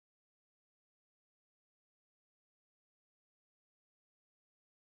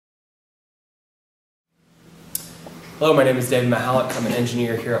Hello, my name is David Mahalik. I'm an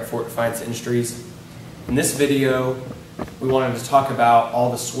engineer here at Fort Defiance Industries. In this video, we wanted to talk about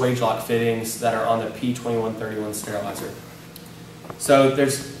all the Swagelok fittings that are on the P2131 sterilizer. So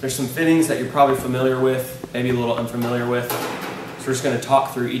there's some fittings that you're probably familiar with, maybe a little unfamiliar with. So we're just going to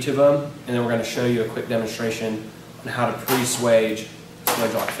talk through each of them, and then we're going to show you a quick demonstration on how to pre-swage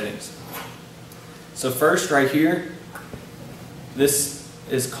Swagelok fittings. So first, right here, this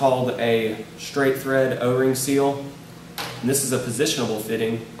is called a straight thread O-ring seal. And this is a positionable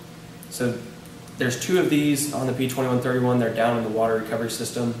fitting. So there's two of these on the P2131. They're down in the water recovery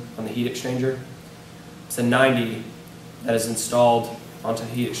system on the heat exchanger. It's a 90 that is installed onto the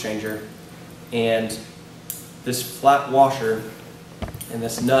heat exchanger. And this flat washer and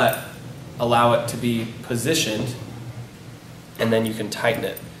this nut allow it to be positioned, and then you can tighten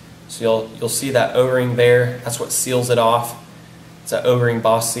it. So you'll see that O-ring there. That's what seals it off. It's an O-ring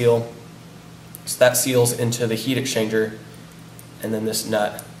boss seal. So that seals into the heat exchanger, and then this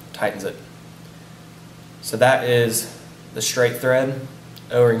nut tightens it. So that is the straight thread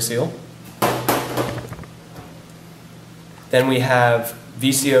O-ring seal. Then we have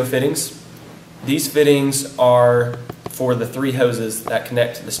VCO fittings. These fittings are for the three hoses that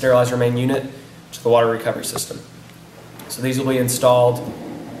connect the sterilizer main unit to the water recovery system. So these will be installed,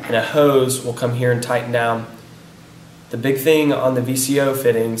 and a hose will come here and tighten down. The big thing on the VCO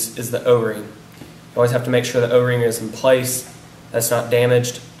fittings is the O-ring. You always have to make sure the O-ring is in place, that's not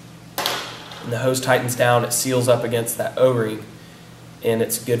damaged. And the hose tightens down, it seals up against that O-ring, and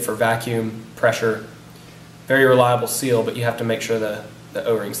it's good for vacuum, pressure. Very reliable seal, but you have to make sure the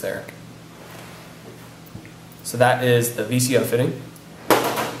O-ring's there. So that is the VCO fitting.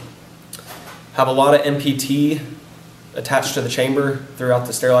 Have a lot of MPT attached to the chamber throughout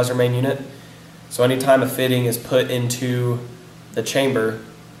the sterilizer main unit. So anytime a fitting is put into the chamber,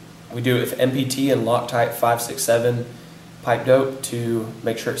 we do it with MPT and Loctite 567 pipe dope to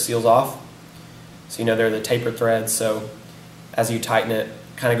make sure it seals off. So you know they're the tapered threads, so as you tighten it,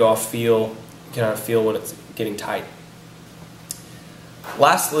 kind of go off feel, you kind of feel when it's getting tight.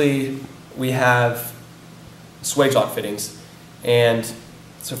 Lastly, we have Swagelok fittings. And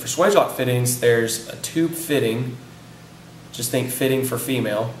so for Swagelok fittings, there's a tube fitting, just think fitting for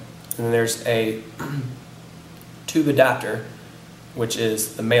female, and then there's a tube adapter, which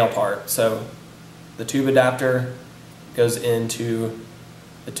is the male part. So the tube adapter goes into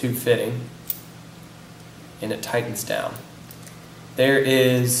the tube fitting, and it tightens down. There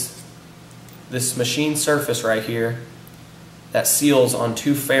is this machine surface right here that seals on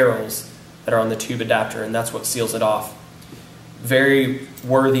two ferrules that are on the tube adapter, and that's what seals it off. Very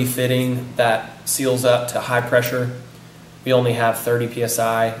worthy fitting that seals up to high pressure. We only have 30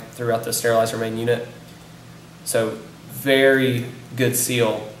 psi throughout the sterilizer main unit, so very good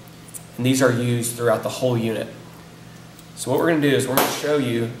seal, and these are used throughout the whole unit. So what we're going to do is we're going to show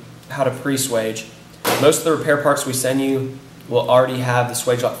you how to pre-swage. Most of the repair parts we send you will already have the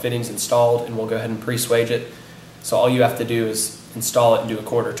Swagelok fittings installed, and we'll go ahead and pre-swage it. So all you have to do is install it and do a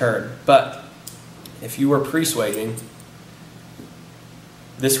quarter turn. But if you were pre-swaging,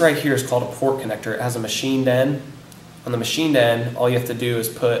 this right here is called a port connector. It has a machined end. On the machined end, all you have to do is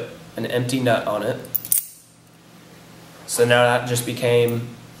put an empty nut on it. So now that just became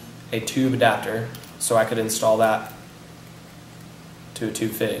a tube adapter, so I could install that to a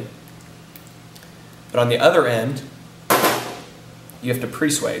tube fitting. But on the other end, you have to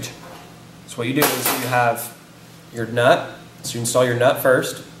pre-swage. So what you do is you have your nut, so you install your nut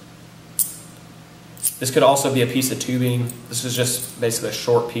first. This could also be a piece of tubing. This is just basically a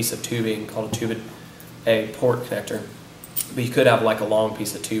short piece of tubing called a port connector. But you could have like a long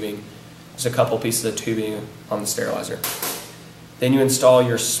piece of tubing. There's a couple pieces of tubing on the sterilizer. Then you install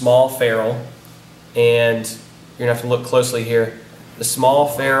your small ferrule, and you're gonna have to look closely here. The small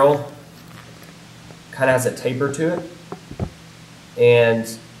ferrule kind of has a taper to it, and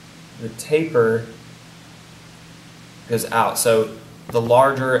the taper goes out. So the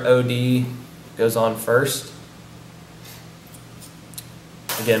larger OD goes on first.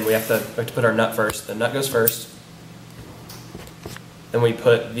 Again, we have to put our nut first. The nut goes first. Then we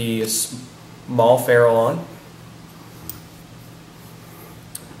put the small ferrule on.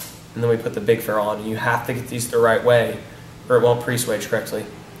 And then we put the big ferrule on. And you have to get these the right way, or it won't pre-swage correctly.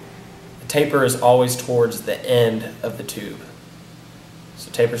 The taper is always towards the end of the tube.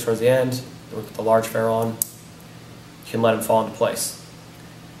 So taper's towards the end. Then we put the large ferrule on. You can let them fall into place.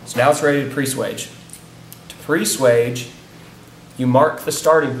 So now it's ready to pre-swage. To pre-swage, you mark the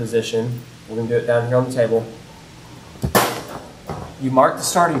starting position. We're going to do it down here on the table. You mark the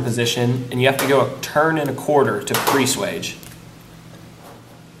starting position, and you have to go a turn and a quarter to pre-swage.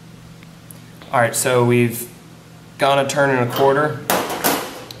 All right, so we've gone a turn and a quarter.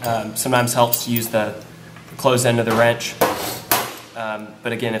 Sometimes helps to use the closed end of the wrench.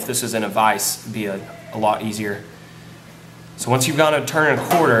 But again, if this was in a vise, it'd be a lot easier. So once you've gone a turn and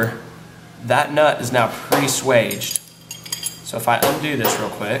a quarter, that nut is now pre-swaged. So if I undo this real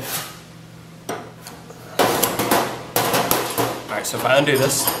quick. Alright, so if I undo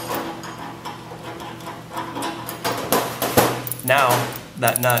this, now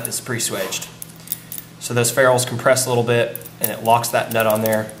that nut is pre-swaged. So those ferrules compress a little bit and it locks that nut on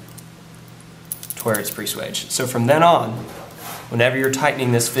there to where it's pre-swaged. So from then on, whenever you're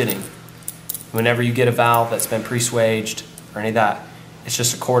tightening this fitting, whenever you get a valve that's been pre-swaged or any of that, it's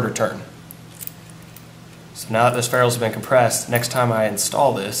just a quarter turn. So now that those ferrules have been compressed, next time I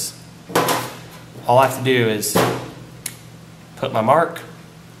install this, all I have to do is put my mark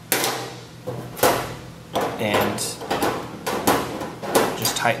and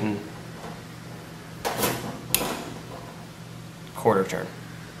just tighten quarter turn.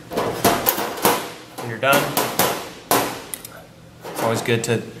 When you're done, it's always good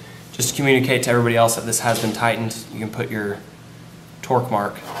to just communicate to everybody else that this has been tightened. You can put your torque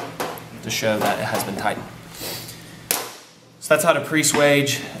mark to show that it has been tightened. So that's how to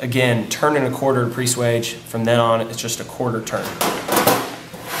pre-swage. Again, turn and a quarter to pre-swage. From then on, it's just a quarter turn.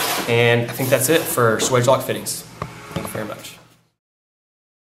 And I think that's it for Swagelok fittings. Thank you very much.